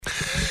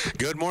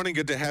Good morning.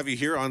 Good to have you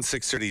here on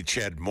 6:30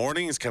 CHED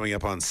Mornings, coming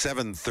up on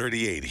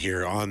 7:38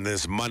 here on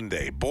this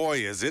Monday.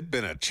 Boy, has it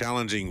been a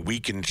challenging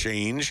week and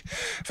change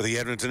for the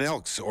Edmonton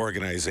Elks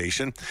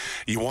organization.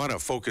 You want to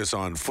focus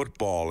on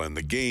football and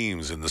the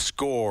games and the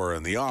score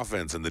and the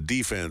offense and the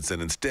defense,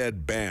 and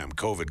instead, bam,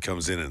 COVID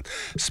comes in and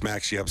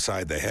smacks you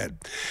upside the head.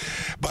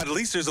 But at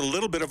least there's a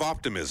little bit of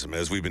optimism,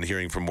 as we've been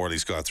hearing from Morley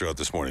Scott throughout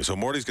this morning. So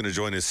Morley's going to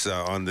join us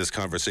on this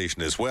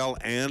conversation as well,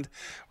 and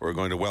we're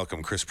going to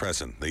welcome Chris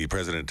Presson, the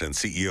president and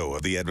CEO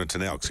of the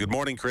Edmonton Elks. Good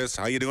morning, Chris.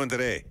 How you doing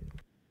today?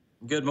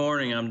 Good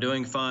morning. I'm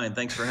doing fine.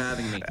 Thanks for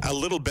having me. A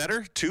little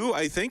better, too,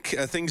 I think.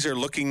 Things are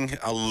looking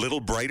a little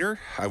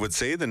brighter, I would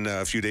say, than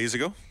a few days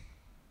ago.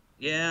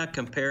 Yeah,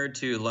 compared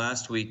to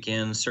last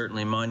weekend,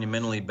 certainly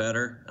monumentally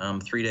better.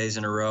 3 days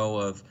in a row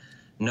of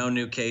no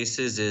new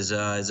cases is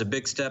a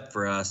big step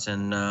for us,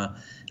 and I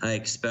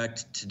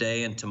expect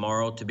today and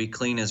tomorrow to be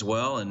clean as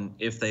well. And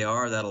if they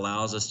are, that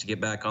allows us to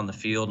get back on the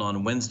field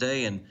on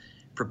Wednesday and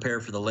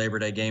prepare for the Labor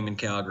Day game in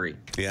Calgary.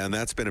 Yeah, and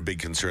that's been a big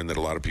concern that a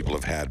lot of people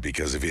have had,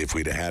 because if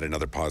we'd had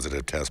another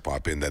positive test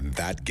pop in, then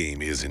that game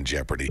is in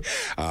jeopardy.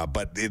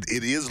 But it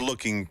is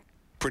looking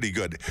pretty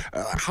good.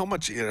 How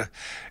much,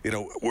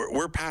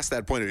 we're past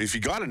that point. If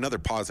you got another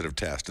positive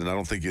test, and I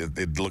don't think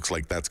it looks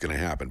like that's going to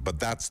happen, but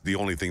that's the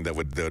only thing that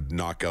would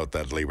knock out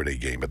that Labor Day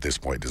game at this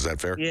point. Is that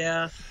fair?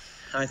 Yeah,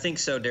 I think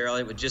so, Daryl.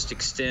 It would just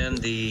extend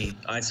the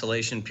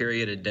isolation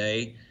period a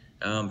day,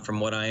 from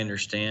what I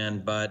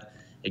understand. But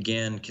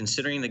again,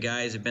 considering the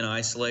guys have been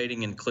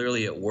isolating and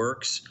clearly it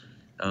works,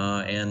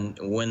 and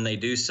when they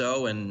do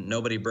so and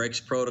nobody breaks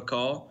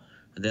protocol,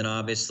 then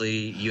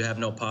obviously you have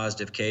no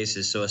positive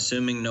cases. So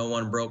assuming no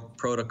one broke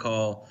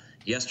protocol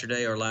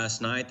yesterday or last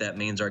night, that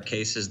means our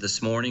cases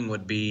this morning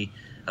would be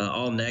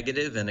all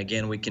negative. And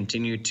again, we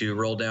continue to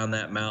roll down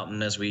that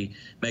mountain as we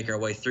make our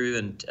way through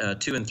and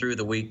to and through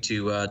the week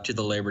to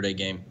the Labor Day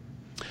game.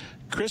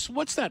 Chris,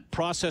 what's that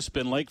process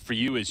been like for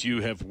you as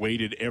you have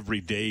waited every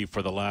day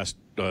for the last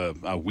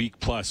a week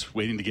plus,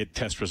 waiting to get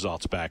test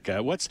results back?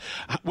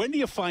 When do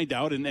you find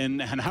out,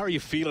 and how are you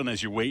feeling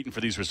as you're waiting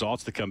for these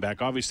results to come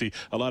back? Obviously,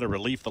 a lot of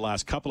relief the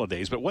last couple of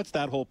days, but what's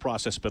that whole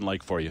process been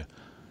like for you?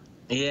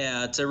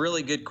 Yeah, it's a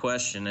really good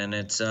question, and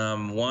it's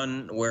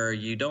one where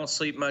you don't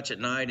sleep much at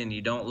night and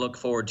you don't look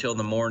forward till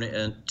the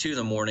morning to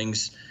the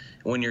mornings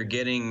when you're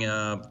getting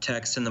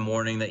texts in the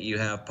morning that you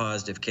have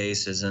positive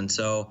cases. And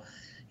so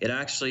it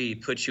actually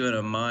puts you in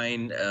a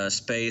mind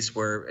space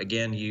where,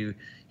 again, you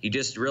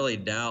just really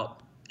doubt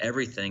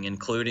everything,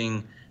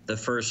 including the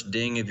first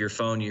ding of your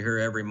phone you hear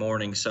every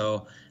morning.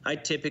 So I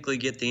typically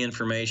get the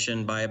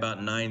information by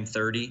about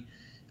 9:30.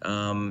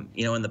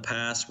 In the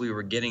past, we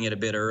were getting it a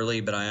bit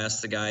early, but I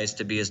asked the guys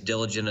to be as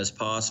diligent as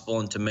possible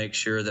and to make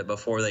sure that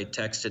before they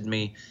texted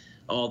me,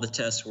 all the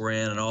tests were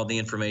in and all the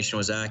information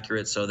was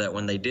accurate, so that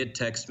when they did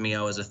text me,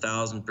 I was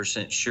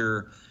 1,000%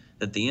 sure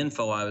that the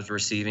info I was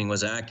receiving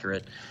was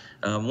accurate.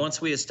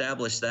 Once we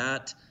established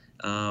that,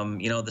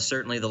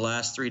 certainly the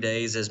last 3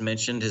 days, as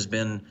mentioned, has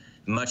been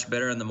much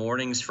better in the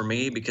mornings for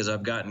me because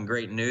I've gotten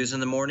great news in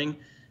the morning.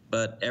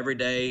 But every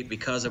day,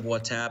 because of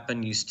what's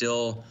happened, you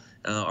still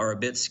are a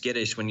bit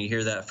skittish when you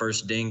hear that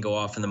first ding go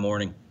off in the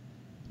morning.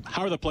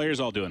 How are the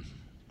players all doing?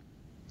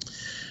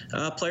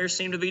 Players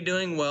seem to be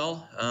doing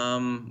well.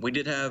 We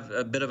did have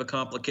a bit of a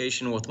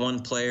complication with one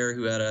player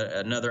who had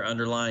another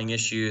underlying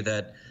issue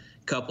that,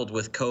 coupled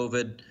with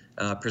COVID,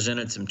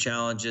 presented some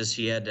challenges.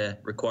 He had to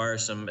require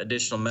some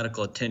additional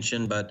medical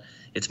attention, but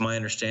it's my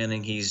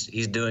understanding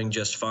he's doing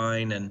just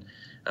fine, and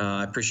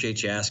I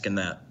appreciate you asking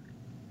that.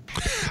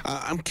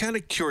 I'm kind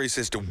of curious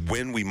as to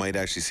when we might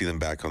actually see them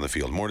back on the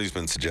field. Morty's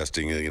been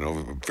suggesting,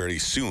 very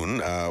soon.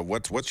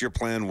 What's your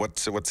plan?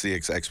 What's the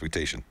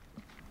expectation?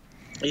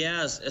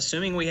 Yeah,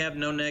 assuming we have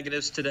no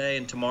negatives today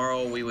and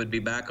tomorrow, we would be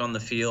back on the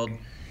field.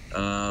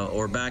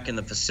 Or back in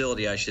the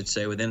facility, I should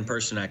say, with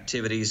in-person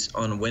activities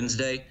on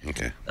Wednesday.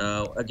 Okay.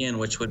 Again,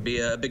 which would be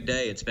a big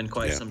day. It's been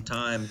quite some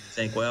time.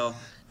 Think,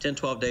 10,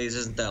 12 days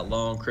isn't that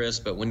long, Chris,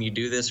 but when you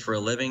do this for a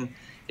living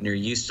and you're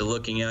used to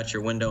looking out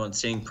your window and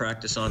seeing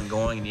practice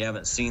ongoing and you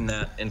haven't seen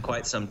that in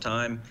quite some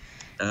time,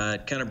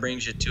 it kind of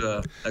brings you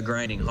to a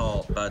grinding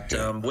halt. But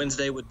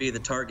Wednesday would be the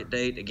target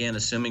date, again,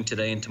 assuming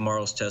today and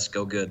tomorrow's tests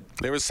go good.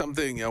 There was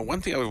something,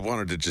 one thing I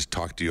wanted to just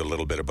talk to you a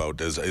little bit about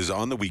is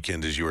on the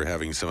weekend, as you were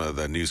having some of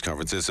the news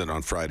conferences, and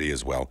on Friday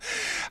as well,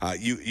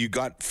 you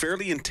got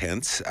fairly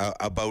intense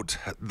about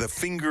the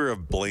finger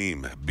of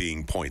blame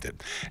being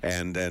pointed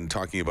and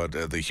talking about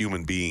the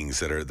human beings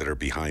that are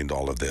behind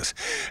all of this.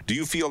 Do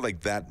you feel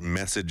like that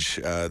message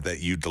that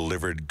you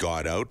delivered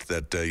got out,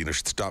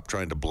 that stop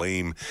trying to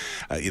blame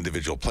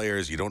individual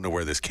players? You don't know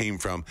where this came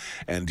from,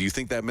 and do you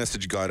think that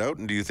message got out?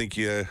 And do you think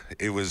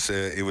it was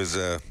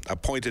a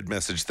pointed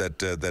message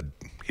that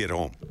hit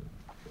home?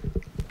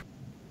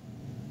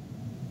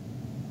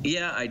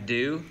 Yeah, I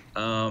do.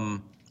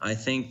 I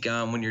think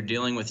when you're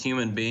dealing with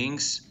human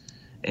beings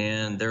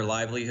and their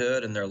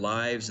livelihood and their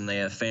lives, and they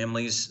have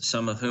families,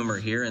 some of whom are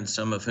here and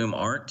some of whom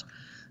aren't,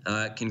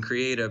 it can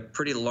create a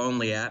pretty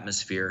lonely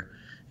atmosphere.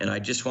 And I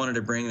just wanted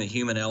to bring the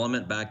human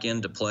element back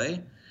into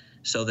play.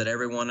 so that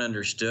everyone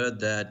understood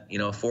that,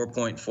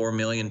 4.4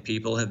 million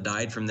people have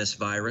died from this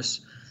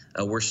virus.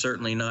 We're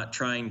certainly not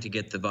trying to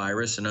get the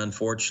virus, and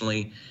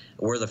unfortunately,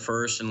 we're the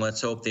first, and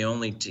let's hope the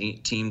only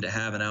team to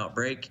have an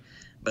outbreak.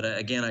 But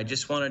again, I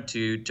just wanted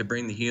to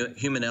bring the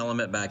human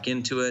element back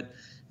into it,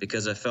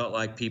 because I felt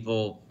like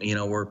people,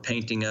 were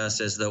painting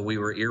us as though we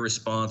were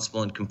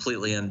irresponsible and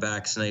completely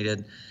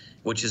unvaccinated,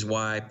 which is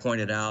why I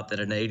pointed out that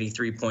an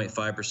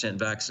 83.5%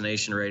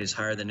 vaccination rate is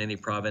higher than any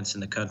province in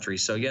the country.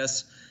 So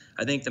yes,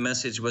 I think the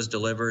message was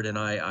delivered, and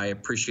I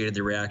appreciated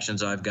the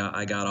reactions I got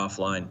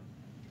offline.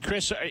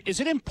 Chris,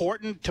 is it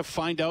important to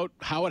find out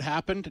how it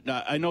happened?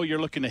 I know you're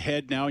looking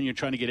ahead now and you're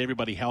trying to get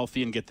everybody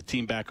healthy and get the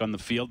team back on the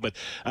field, but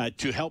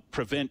to help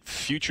prevent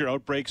future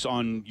outbreaks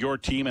on your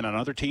team and on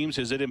other teams,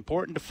 is it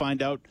important to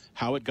find out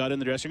how it got in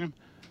the dressing room?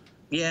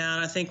 Yeah,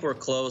 and I think we're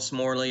close,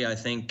 Morley. I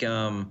think,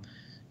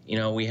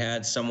 we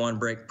had someone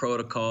break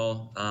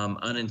protocol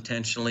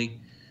unintentionally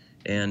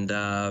and,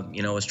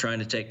 was trying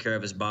to take care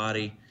of his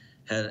body,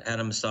 had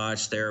a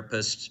massage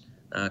therapist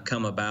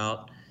come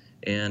about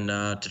and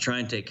to try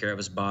and take care of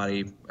his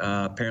body,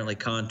 apparently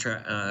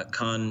contracted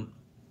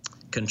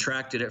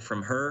it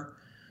from her.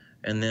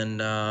 And then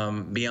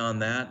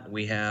beyond that,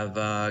 we have,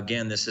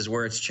 again, this is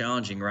where it's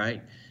challenging,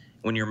 right?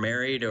 When you're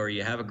married or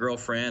you have a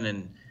girlfriend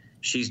and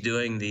she's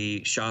doing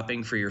the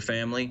shopping for your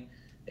family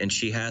and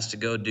she has to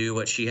go do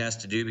what she has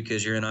to do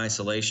because you're in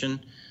isolation.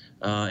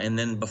 And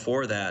then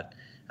before that,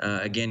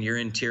 again, you're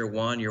in tier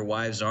 1, your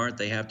wives aren't.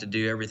 They have to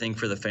do everything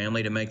for the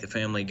family to make the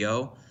family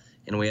go.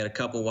 And we had a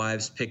couple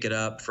wives pick it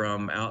up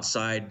from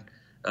outside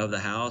of the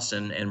house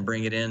and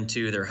bring it in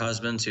to their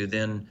husbands, who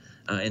then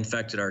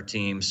infected our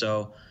team.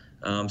 So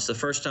it's the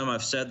first time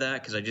I've said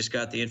that, because I just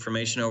got the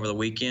information over the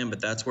weekend,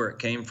 but that's where it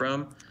came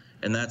from,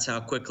 and that's how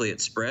quickly it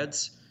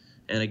spreads.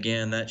 And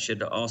again, that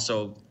should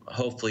also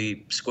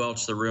hopefully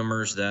squelch the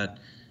rumors that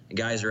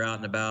guys are out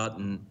and about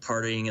and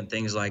partying and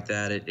things like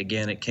that.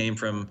 It came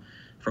from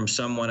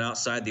someone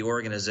outside the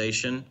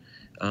organization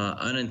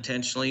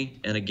unintentionally,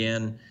 and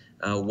again,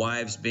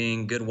 wives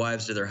being good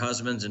wives to their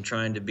husbands and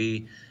trying to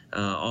be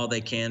all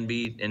they can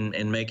be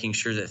and making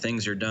sure that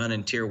things are done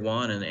in tier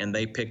 1, and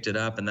they picked it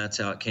up, and that's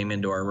how it came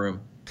into our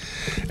room.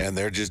 And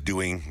they're just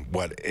doing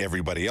what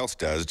everybody else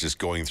does, just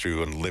going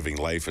through and living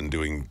life and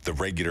doing the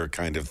regular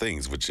kind of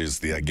things, which is,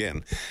 the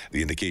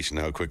indication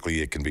how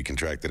quickly it can be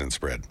contracted and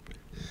spread.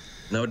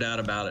 No doubt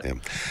about it.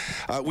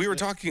 Yeah. We were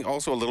talking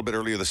also a little bit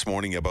earlier this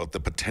morning about the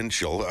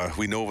potential.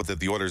 We know that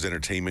the Oilers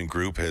Entertainment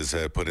Group has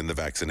put in the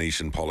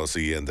vaccination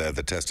policy and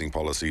the testing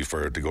policy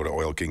to go to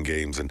Oil King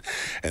games and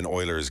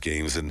Oilers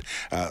games. And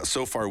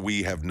so far,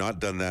 we have not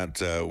done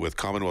that with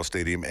Commonwealth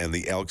Stadium and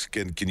the Elks.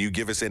 Can you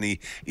give us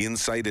any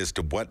insight as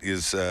to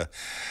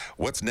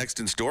what's next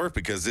in store?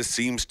 Because this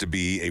seems to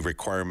be a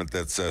requirement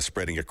that's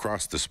spreading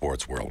across the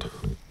sports world.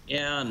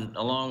 Yeah, and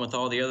along with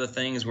all the other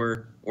things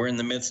we're in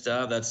the midst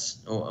of, that's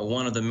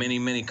one of the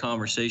many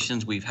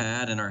conversations we've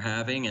had and are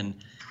having, and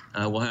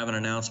we'll have an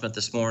announcement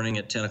this morning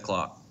at 10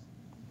 o'clock.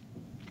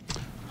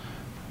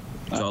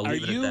 So I'll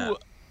leave it at that.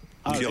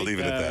 You'll leave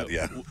it at that,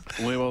 yeah.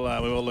 We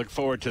will look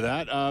forward to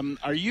that.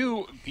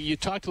 You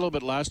talked a little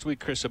bit last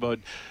week, Chris, about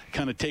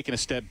kind of taking a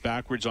step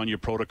backwards on your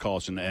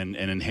protocols and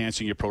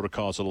enhancing your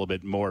protocols a little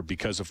bit more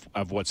because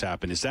of what's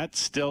happened. Is that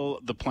still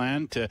the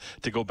plan, to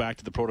go back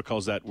to the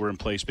protocols that were in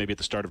place maybe at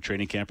the start of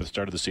training camp, at the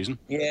start of the season?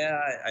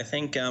 Yeah, I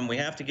think we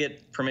have to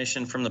get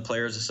permission from the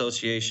Players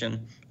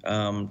Association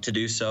to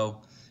do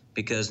so,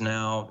 because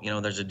now,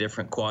 there's a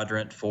different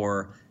quadrant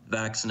for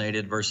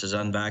vaccinated versus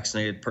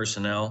unvaccinated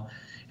personnel.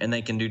 And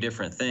they can do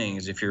different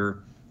things. If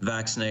you're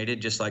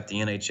vaccinated, just like the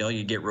NHL,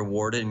 you get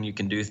rewarded and you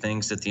can do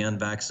things that the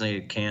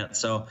unvaccinated can't.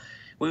 So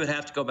we would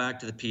have to go back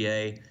to the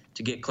PA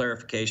to get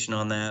clarification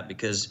on that,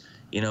 because,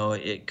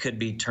 it could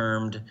be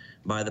termed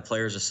by the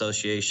Players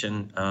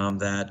Association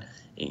that,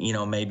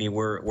 maybe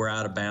we're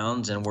out of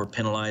bounds and we're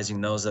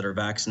penalizing those that are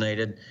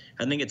vaccinated.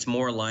 I think it's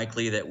more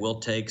likely that we'll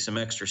take some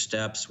extra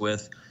steps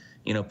with,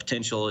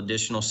 potential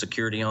additional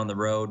security on the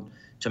road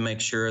to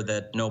make sure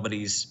that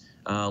nobody's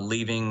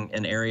leaving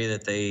an area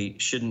that they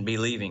shouldn't be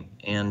leaving.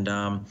 And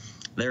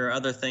there are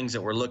other things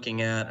that we're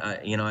looking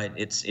at.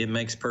 It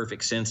makes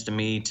perfect sense to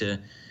me to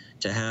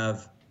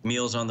have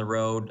meals on the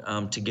road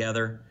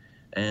together,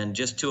 and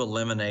just to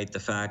eliminate the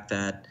fact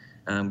that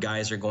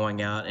guys are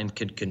going out and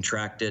could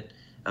contract it.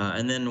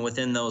 And then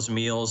within those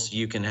meals,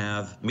 you can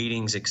have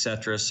meetings,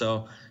 etc.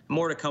 So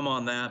more to come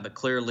on that, but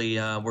clearly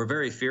we're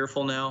very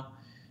fearful now.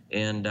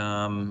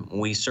 And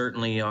we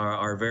certainly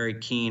are very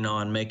keen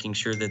on making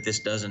sure that this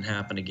doesn't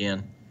happen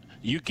again.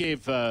 You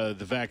gave the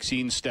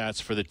vaccine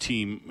stats for the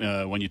team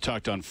when you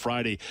talked on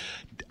Friday.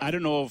 I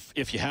don't know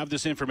if you have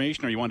this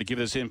information or you want to give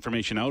this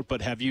information out,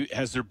 but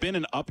has there been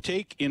an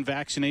uptake in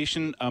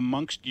vaccination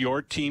amongst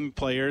your team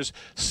players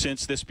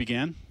since this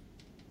began?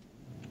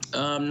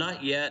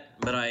 Not yet,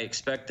 but I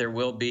expect there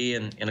will be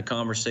in a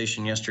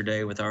conversation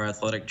yesterday with our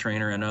athletic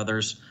trainer and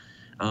others.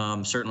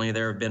 Certainly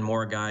there have been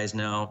more guys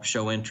now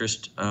show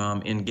interest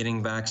in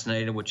getting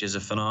vaccinated, which is a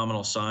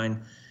phenomenal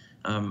sign.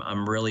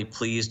 I'm really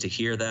pleased to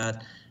hear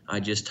that. I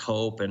just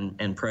hope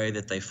and pray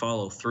that they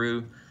follow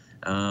through.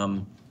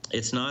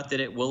 It's not that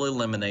it will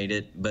eliminate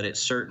it, but it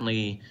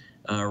certainly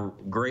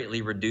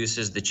greatly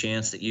reduces the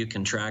chance that you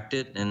contract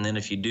it. And then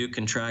if you do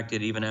contract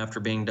it, even after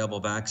being double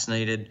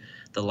vaccinated,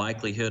 the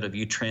likelihood of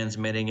you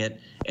transmitting it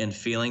and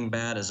feeling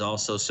bad is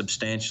also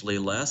substantially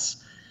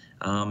less.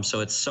 So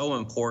it's so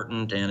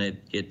important, and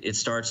it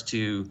starts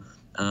to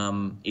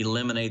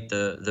eliminate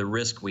the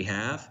risk we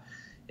have.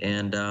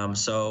 And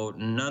so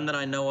none that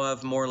I know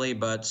of, Morley,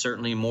 but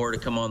certainly more to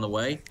come on the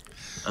way.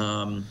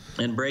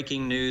 And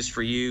breaking news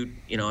for you,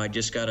 I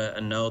just got a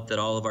note that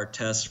all of our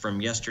tests from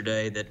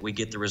yesterday that we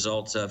get the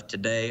results of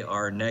today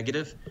are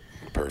negative.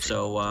 Perfect.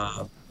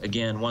 So,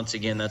 once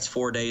again, that's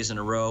 4 days in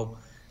a row.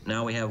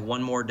 Now we have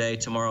one more day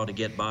tomorrow to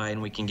get by,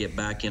 and we can get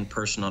back in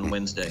person on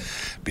Wednesday.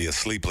 Be a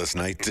sleepless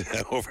night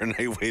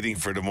overnight waiting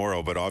for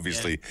tomorrow, but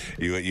obviously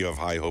you have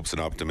high hopes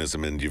and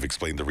optimism, and you've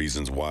explained the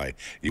reasons why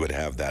you would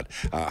have that.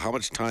 How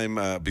much time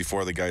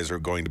before the guys are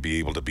going to be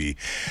able to be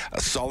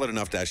solid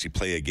enough to actually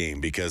play a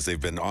game? Because they've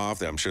been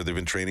off. I'm sure they've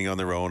been training on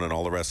their own and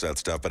all the rest of that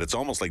stuff, but it's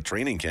almost like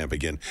training camp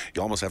again.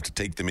 You almost have to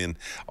take them in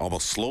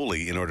almost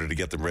slowly in order to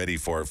get them ready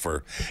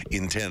for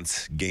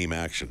intense game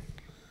action.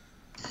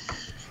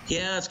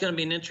 Yeah, it's going to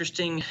be an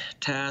interesting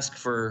task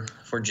for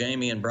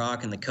Jamie and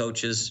Brock and the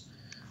coaches.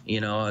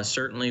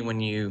 Certainly when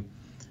you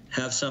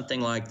have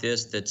something like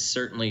this that's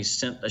certainly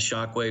sent a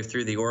shockwave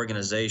through the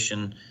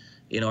organization,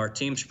 our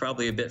team's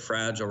probably a bit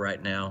fragile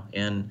right now.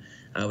 And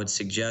I would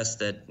suggest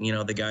that,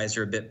 the guys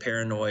are a bit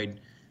paranoid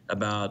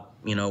about,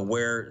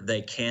 where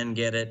they can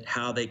get it,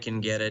 how they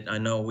can get it. I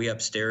know we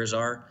upstairs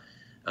are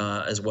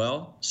as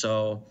well.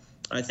 So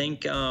I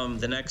think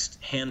the next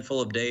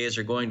handful of days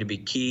are going to be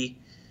key.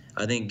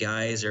 I think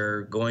guys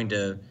are going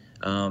to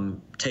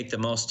take the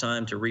most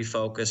time to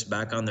refocus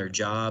back on their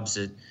jobs.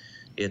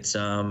 It's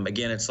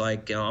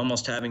like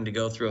almost having to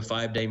go through a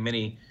 5-day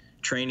mini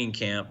training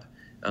camp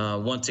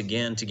once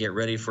again to get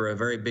ready for a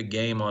very big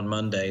game on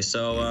Monday.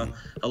 So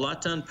a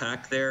lot to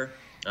unpack there.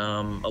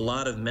 A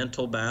lot of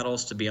mental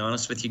battles, to be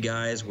honest with you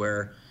guys,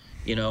 where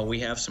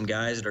we have some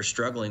guys that are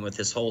struggling with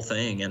this whole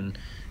thing and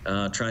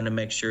trying to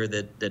make sure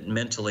that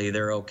mentally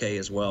they're okay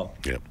as well.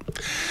 Yep.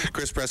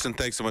 Chris Presson,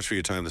 thanks so much for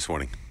your time this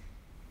morning.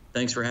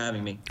 Thanks for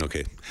having me.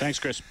 Okay. Thanks,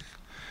 Chris.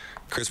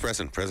 Chris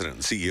Presson, President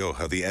and CEO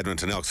of the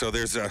Edmonton Elks. So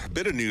there's a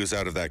bit of news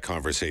out of that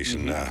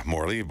conversation,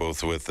 Morley,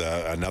 both with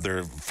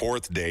another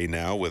 4th day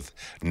now with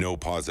no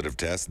positive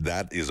tests.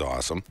 That is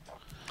awesome.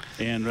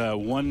 And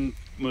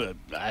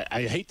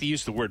I hate to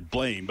use the word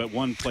blame, but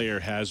one player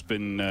has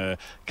been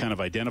kind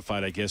of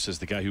identified, I guess, as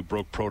the guy who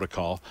broke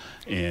protocol.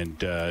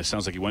 And it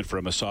sounds like he went for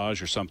a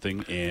massage or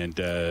something and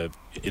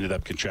ended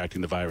up contracting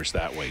the virus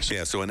that way.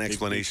 So so an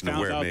explanation of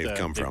where it may have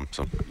come from.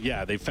 So.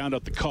 Yeah, they found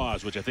out the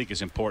cause, which I think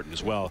is important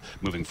as well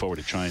moving forward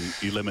to try and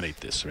eliminate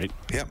this, right?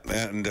 Yeah,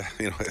 and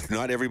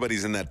not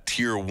everybody's in that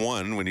tier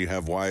 1 when you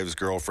have wives,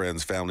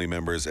 girlfriends, family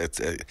members. It's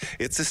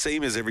the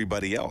same as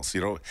everybody else.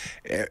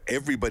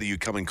 Everybody you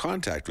come in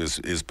contact with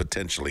is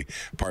potentially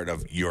part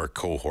of your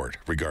cohort,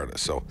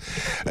 regardless. So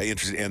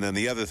interesting. And then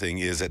the other thing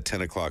is at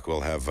 10 o'clock we'll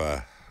have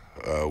a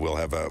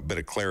bit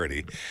of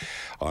clarity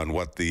on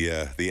what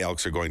the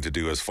Elks are going to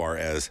do as far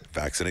as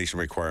vaccination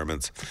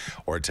requirements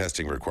or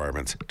testing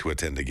requirements to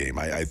attend a game.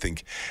 I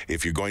think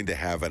if you're going to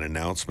have an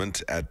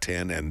announcement at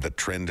 10 and the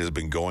trend has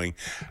been going,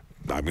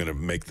 I'm going to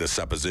make the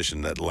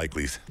supposition that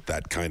likely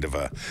that kind of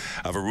a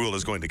rule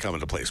is going to come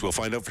into place. We'll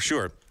find out for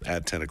sure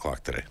at 10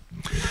 o'clock today.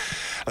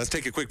 Let's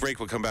take a quick break.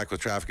 We'll come back with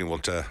traffic and we'll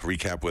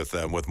recap with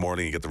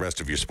Morning and get the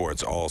rest of your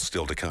sports all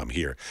still to come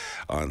here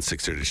on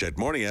 6:30 Ched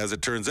Morning. As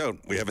it turns out,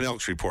 we have an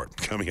Elks report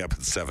coming up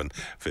at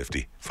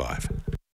 7:55.